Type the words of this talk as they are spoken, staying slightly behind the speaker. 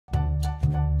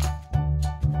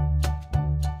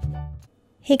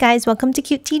Hey guys, welcome to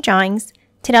Cute Tea Drawings.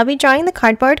 Today I'll be drawing the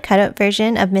cardboard cutout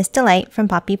version of Miss Delight from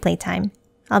Poppy Playtime.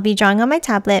 I'll be drawing on my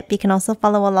tablet, but you can also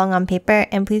follow along on paper,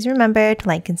 and please remember to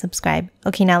like and subscribe.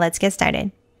 Okay, now let's get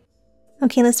started.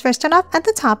 Okay, let's first start off at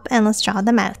the top and let's draw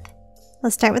the mouth.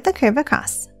 Let's start with the curve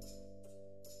across.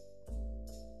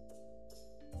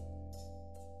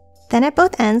 Then at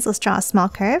both ends, let's draw a small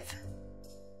curve.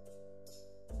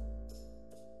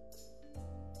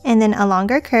 And then a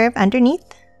longer curve underneath,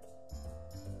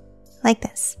 like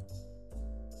this.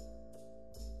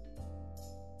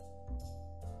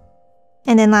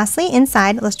 And then lastly,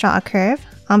 inside, let's draw a curve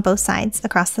on both sides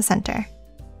across the center.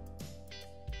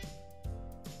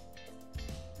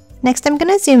 Next, I'm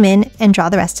going to zoom in and draw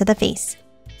the rest of the face.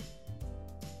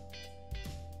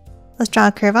 Let's draw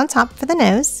a curve on top for the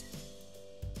nose,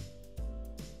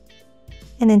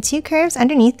 and then two curves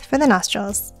underneath for the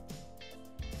nostrils.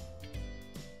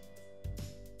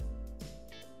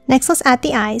 Next, let's add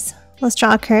the eyes. Let's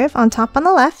draw a curve on top on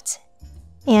the left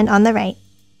and on the right.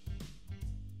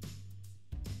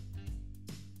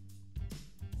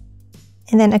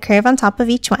 And then a curve on top of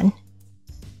each one.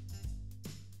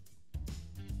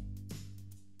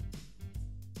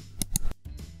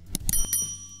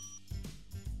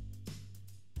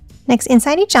 Next,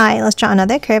 inside each eye, let's draw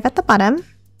another curve at the bottom.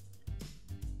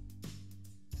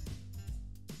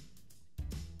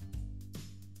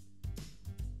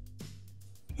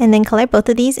 And then color both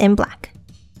of these in black.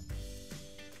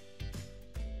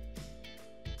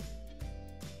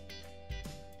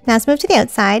 Now let's move to the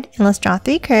outside and let's draw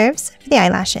 3 curves for the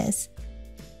eyelashes.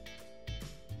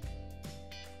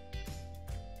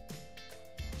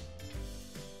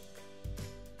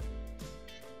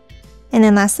 And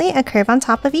then lastly, a curve on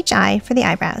top of each eye for the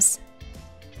eyebrows.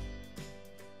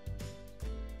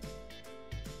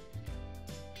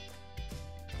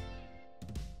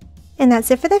 And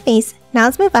that's it for the face. Now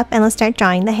let's move up and let's start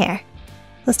drawing the hair.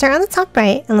 Let's start on the top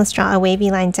right and let's draw a wavy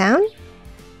line down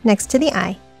next to the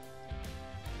eye.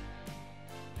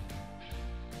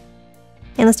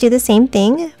 And let's do the same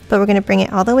thing, but we're going to bring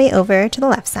it all the way over to the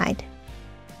left side.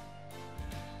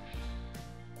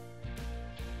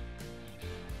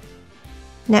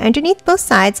 Now underneath both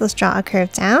sides, let's draw a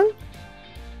curve down.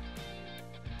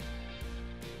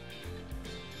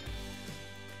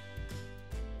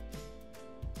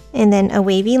 And then a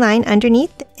wavy line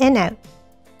underneath and out.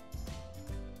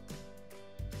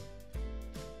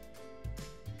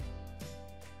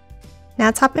 Now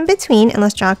top in between and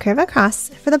let's draw a curve across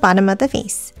for the bottom of the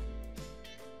face.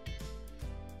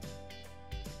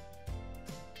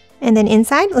 And then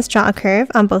inside, let's draw a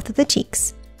curve on both of the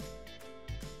cheeks.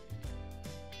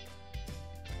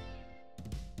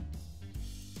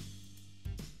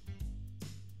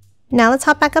 Now let's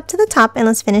hop back up to the top and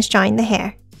let's finish drawing the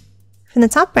hair. From the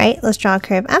top right, let's draw a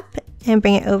curve up and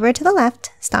bring it over to the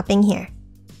left, stopping here.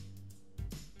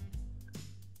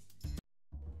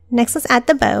 Next, let's add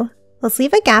the bow. Let's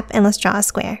leave a gap and let's draw a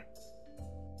square.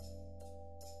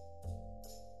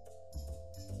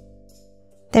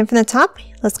 Then from the top,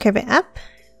 let's curve it up,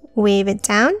 wave it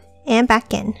down, and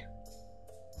back in.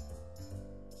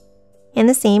 And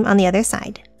the same on the other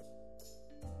side.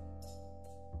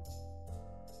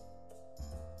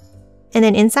 And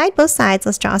then inside both sides,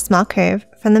 let's draw a small curve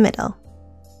from the middle.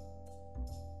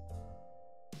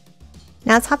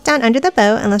 Now let's hop down under the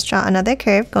bow and let's draw another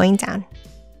curve going down.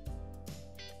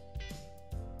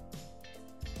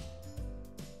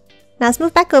 Now let's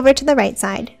move back over to the right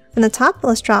side. From the top,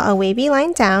 let's draw a wavy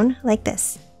line down like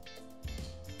this.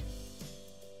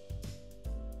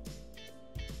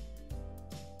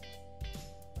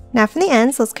 Now from the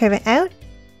ends, let's curve it out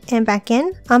and back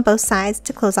in on both sides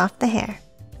to close off the hair.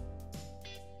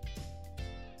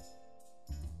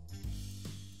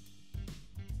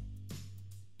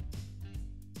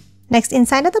 Next,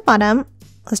 inside at the bottom,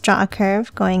 let's draw a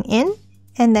curve going in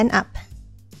and then up.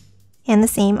 And the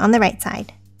same on the right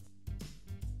side.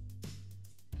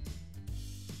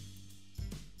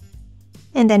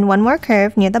 And then one more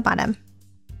curve near the bottom.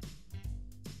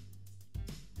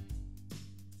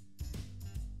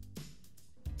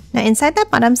 Now inside that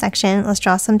bottom section, let's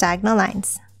draw some diagonal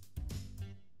lines.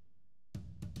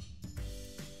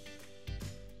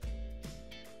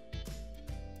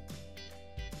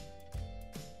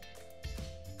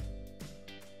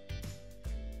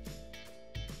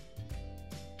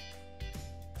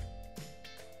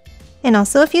 And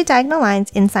also a few diagonal lines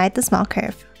inside the small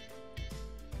curve.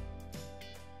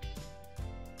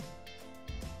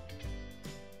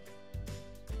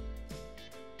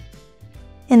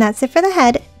 And that's it for the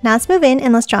head. Now let's move in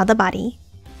and let's draw the body.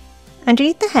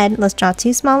 Underneath the head, let's draw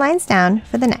 2 small lines down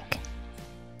for the neck.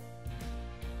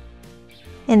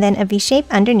 and then a V shape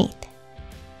underneath.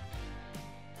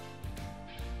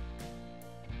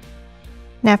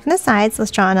 Now from the sides,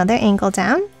 let's draw another angle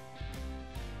down.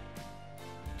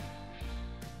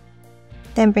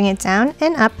 Then bring it down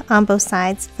and up on both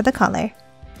sides for the collar.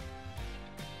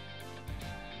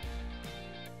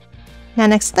 Now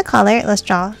next to the collar, let's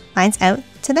draw lines out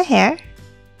to the hair.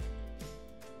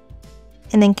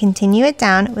 And then continue it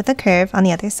down with a curve on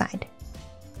the other side.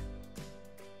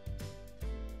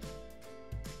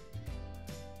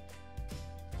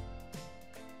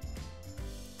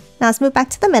 Now let's move back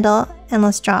to the middle and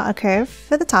let's draw a curve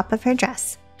for the top of her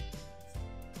dress.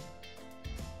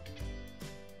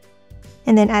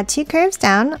 And then add 2 curves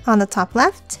down on the top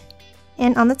left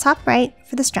and on the top right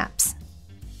for the straps.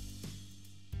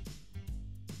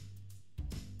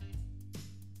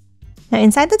 Now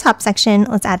inside the top section,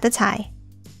 let's add the tie.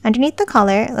 Underneath the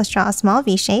collar, let's draw a small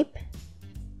V shape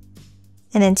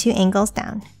and then 2 angles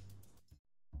down.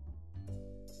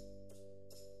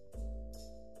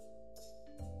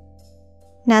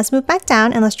 Now let's move back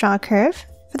down and let's draw a curve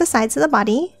for the sides of the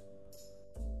body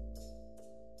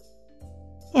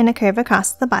and a curve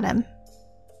across the bottom.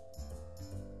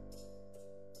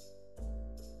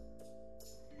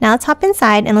 Now let's hop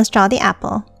inside and let's draw the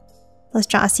apple. Let's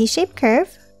draw a C-shaped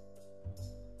curve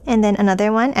and then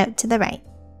another one out to the right.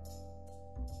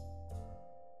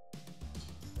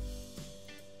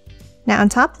 Now on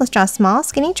top, let's draw a small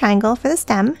skinny triangle for the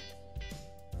stem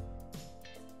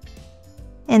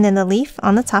and then the leaf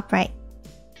on the top right.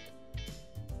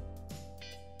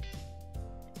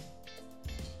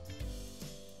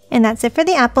 And that's it for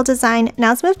the apple design. Now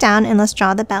let's move down and let's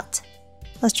draw the belt.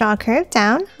 Let's draw a curve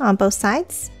down on both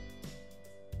sides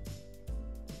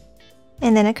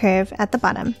and then a curve at the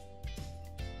bottom.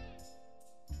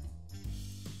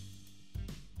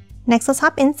 Next, let's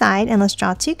hop inside and let's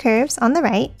draw 2 curves on the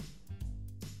right.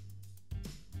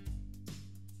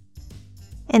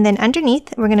 And then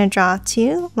underneath, we're going to draw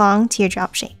 2 long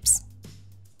teardrop shapes.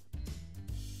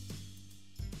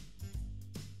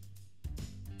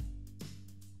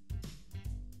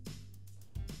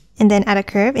 And then add a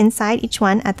curve inside each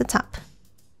one at the top.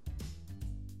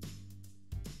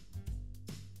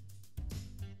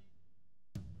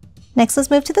 Next, let's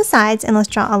move to the sides and let's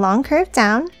draw a long curve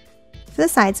down for the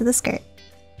sides of the skirt.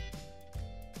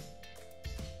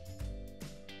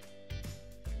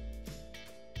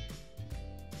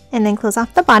 And then close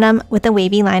off the bottom with a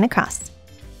wavy line across.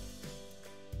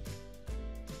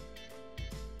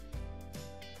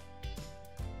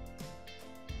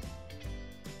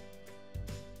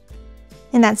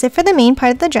 And that's it for the main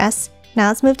part of the dress. Now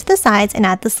let's move to the sides and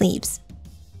add the sleeves.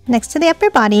 Next to the upper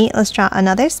body, let's draw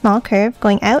another small curve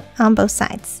going out on both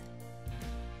sides.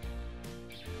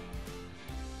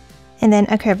 And then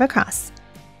a curve across.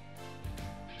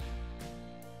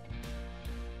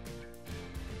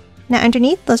 Now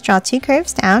underneath, let's draw 2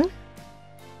 curves down.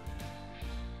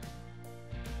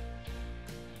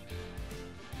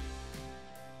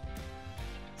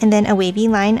 And then a wavy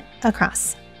line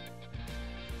across.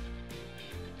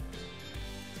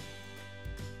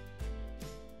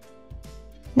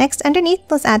 Next, underneath,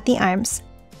 let's add the arms.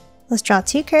 Let's draw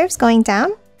 2 curves going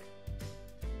down.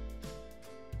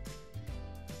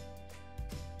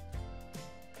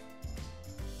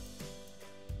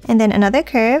 And then another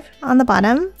curve on the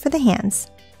bottom for the hands.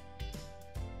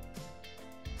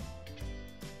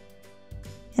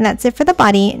 And that's it for the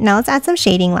body. Now let's add some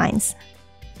shading lines.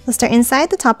 Let's start inside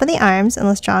the top of the arms and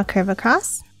let's draw a curve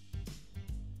across.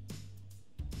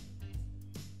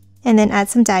 And then add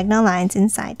some diagonal lines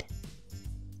inside.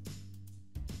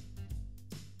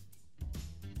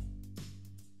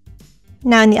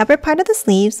 Now in the upper part of the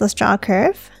sleeves, let's draw a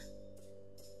curve.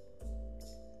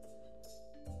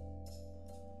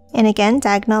 And again,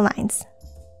 diagonal lines.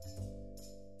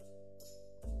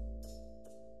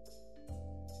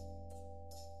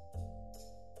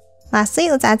 Lastly,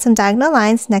 let's add some diagonal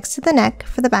lines next to the neck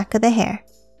for the back of the hair.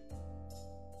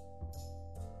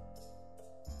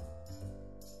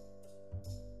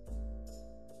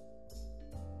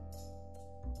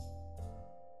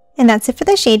 And that's it for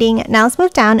the shading. Now let's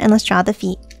move down and let's draw the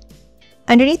feet.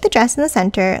 Underneath the dress in the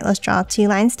center, let's draw 2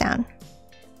 lines down.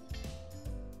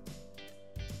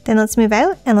 Then let's move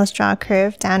out and let's draw a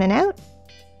curve down and out.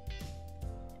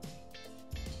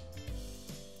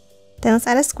 Then let's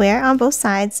add a square on both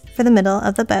sides for the middle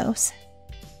of the bows.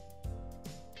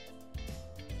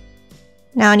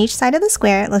 Now on each side of the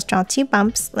square, let's draw 2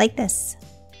 bumps like this.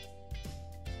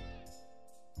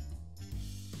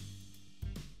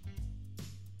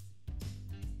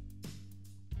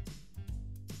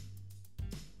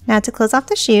 Now to close off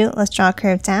the shoe, let's draw a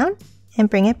curve down and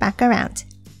bring it back around.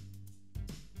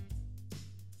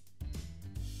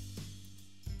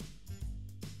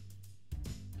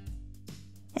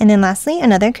 And then lastly,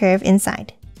 another curve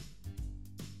inside.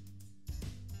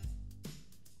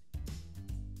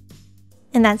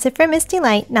 And that's it for Miss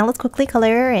Delight. Now let's quickly color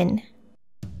her in.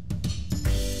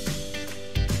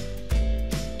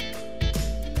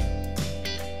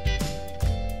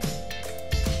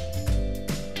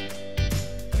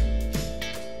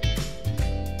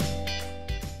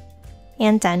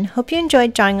 And done. Hope you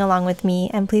enjoyed drawing along with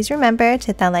me, and please remember to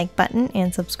hit that like button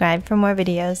and subscribe for more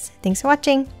videos. Thanks for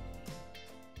watching!